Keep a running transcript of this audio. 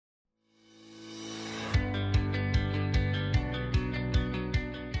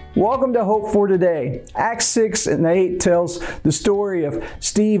Welcome to Hope for Today. Acts 6 and 8 tells the story of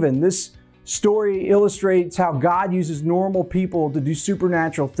Stephen. This story illustrates how God uses normal people to do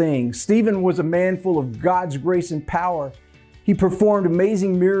supernatural things. Stephen was a man full of God's grace and power. He performed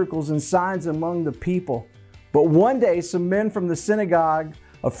amazing miracles and signs among the people. But one day, some men from the synagogue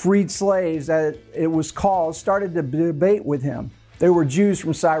of freed slaves, as it was called, started to debate with him. They were Jews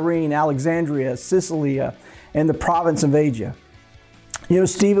from Cyrene, Alexandria, Cilicia, and the province of Asia.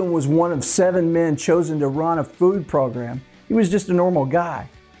 Stephen was one of 7 men chosen to run a food program. He was just a normal guy,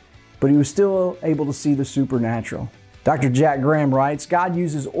 but he was still able to see the supernatural. Dr. Jack Graham writes, God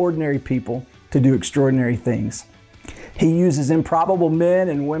uses ordinary people to do extraordinary things. He uses improbable men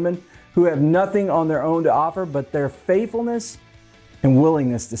and women who have nothing on their own to offer but their faithfulness and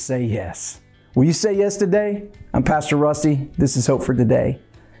willingness to say yes. Will you say yes today? I'm Pastor Rusty. This is Hope for Today.